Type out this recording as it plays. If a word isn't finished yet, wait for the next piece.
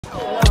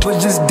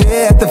Was just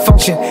there at the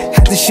function,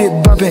 had the shit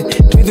bumping.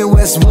 Leaving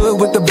Westwood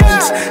with the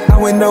blunts. I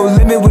went no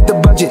limit with the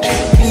budget.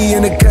 P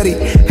in the cutty,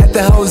 had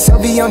the whole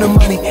selfie on the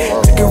money.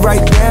 Took it right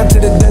down to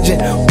the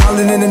dungeon,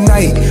 wildin' in the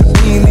night.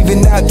 We ain't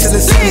leaving out till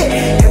the sunny.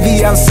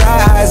 Heavy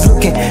outside, eyes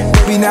looking,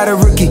 baby not a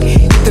rookie.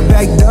 Hit the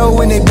back door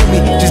when they beat me.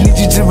 Just need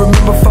you to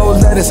remember 4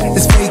 letters.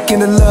 It's fake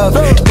in the love,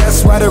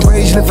 that's why the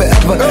rage live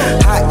forever.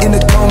 Hot in the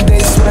comb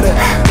day sweater,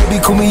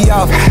 baby cool me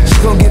off. She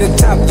gon' get a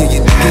top, yeah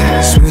you dig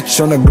it. Switch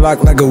on the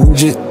Glock like a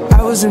widget.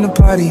 I was in the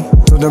party,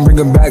 told them bring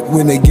them back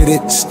when they get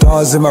it.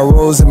 Stars in my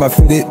rose and my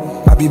fitted.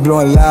 I be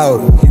blowing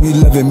loud, you be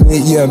loving me,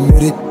 yeah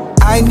admit it.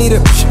 I need a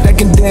bitch that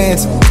can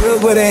dance,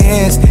 good with her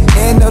hands,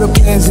 and know the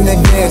plans in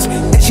advance.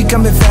 And she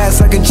coming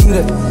fast like a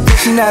cheetah, but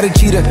she not a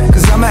cheater,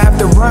 cause I'ma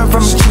have to run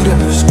from a cheetah.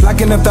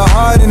 Locking up the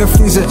heart in the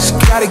freezer,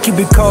 gotta keep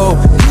it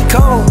cold. He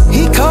cold,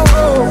 he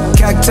cold.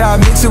 Cacti,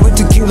 mix it with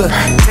tequila,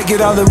 take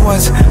it all at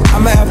once,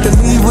 I'ma have to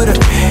leave with her.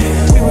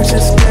 We were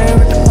just there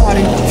at the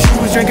party, she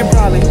was drinking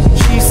probably.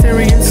 She's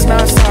serious,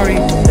 not sorry,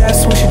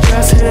 that's when she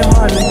just hit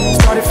hardly.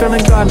 Started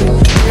feeling godly,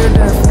 near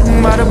death,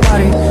 out of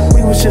body.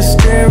 We was just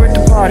there at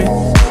the party.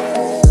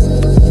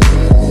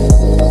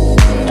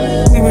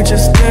 We were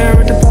just there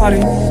at the party.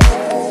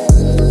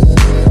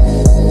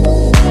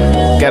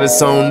 Got it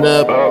sewn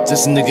up,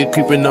 just a nigga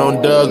creeping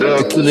on Doug.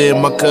 Tequila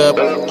in my cup,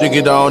 drink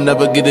it all,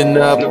 never get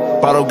enough.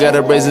 Bottle got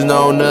it raising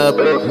on up,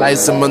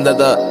 lights some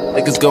another.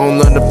 Niggas gon'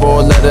 learn the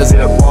 4 letters.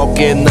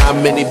 Walking, not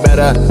many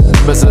better.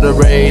 Members of the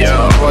rage,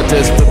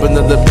 Cortez flipping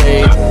another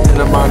page.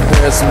 And I'm on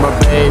Paris with my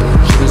babe,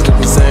 shit is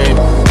looking the same.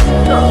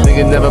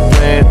 Nigga never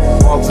planned,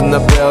 walks in the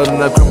bell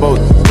and I crumbled.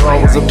 I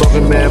was a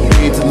broken man,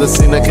 bleed till the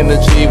scene I can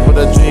achieve with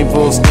a dream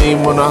full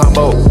steam on a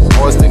humble.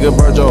 Always thinking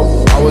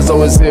Virgil, I was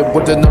always hit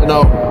with the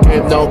no-no.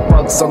 Can't no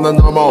fucks on the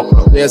normal,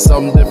 there's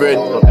something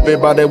different.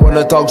 Everybody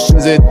wanna talk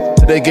shizzy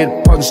till they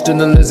get punched in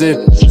the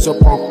lizard. So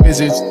punk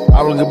visage,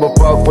 I don't give a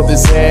fuck what they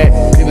say.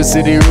 Cleveland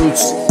City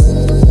roots.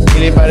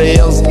 Anybody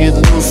else get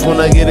loose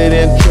when I get it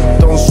in.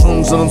 Tripped on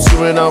shrooms and I'm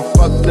screaming out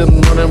fuck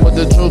them, running with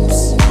the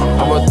troops.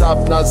 I'm a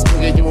top notch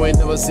nigga you ain't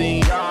never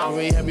seen. You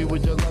ain't happy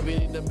with your love, you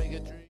need to make it.